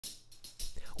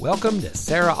Welcome to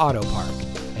Serra Auto Park,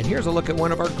 and here's a look at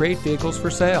one of our great vehicles for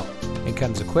sale. It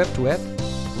comes equipped with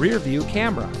rear view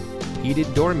camera,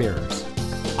 heated door mirrors,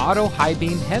 auto high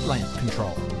beam headlamp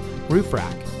control, roof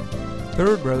rack,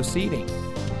 third row seating,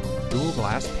 dual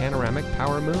glass panoramic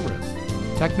power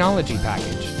moonroof, technology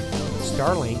package,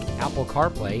 Starlink Apple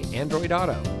CarPlay Android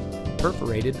Auto,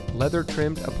 perforated leather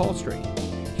trimmed upholstery,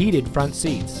 heated front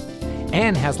seats,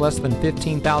 and has less than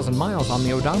 15,000 miles on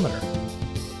the odometer.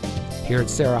 Here at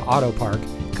Serra Auto Park,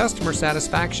 customer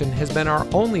satisfaction has been our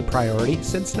only priority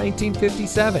since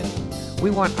 1957.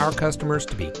 We want our customers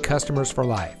to be customers for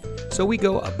life, so we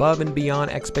go above and beyond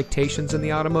expectations in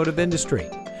the automotive industry.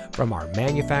 From our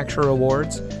manufacturer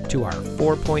awards to our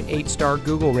 4.8-star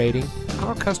Google rating,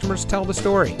 our customers tell the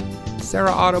story.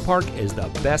 Serra Auto Park is the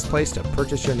best place to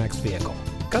purchase your next vehicle.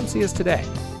 Come see us today.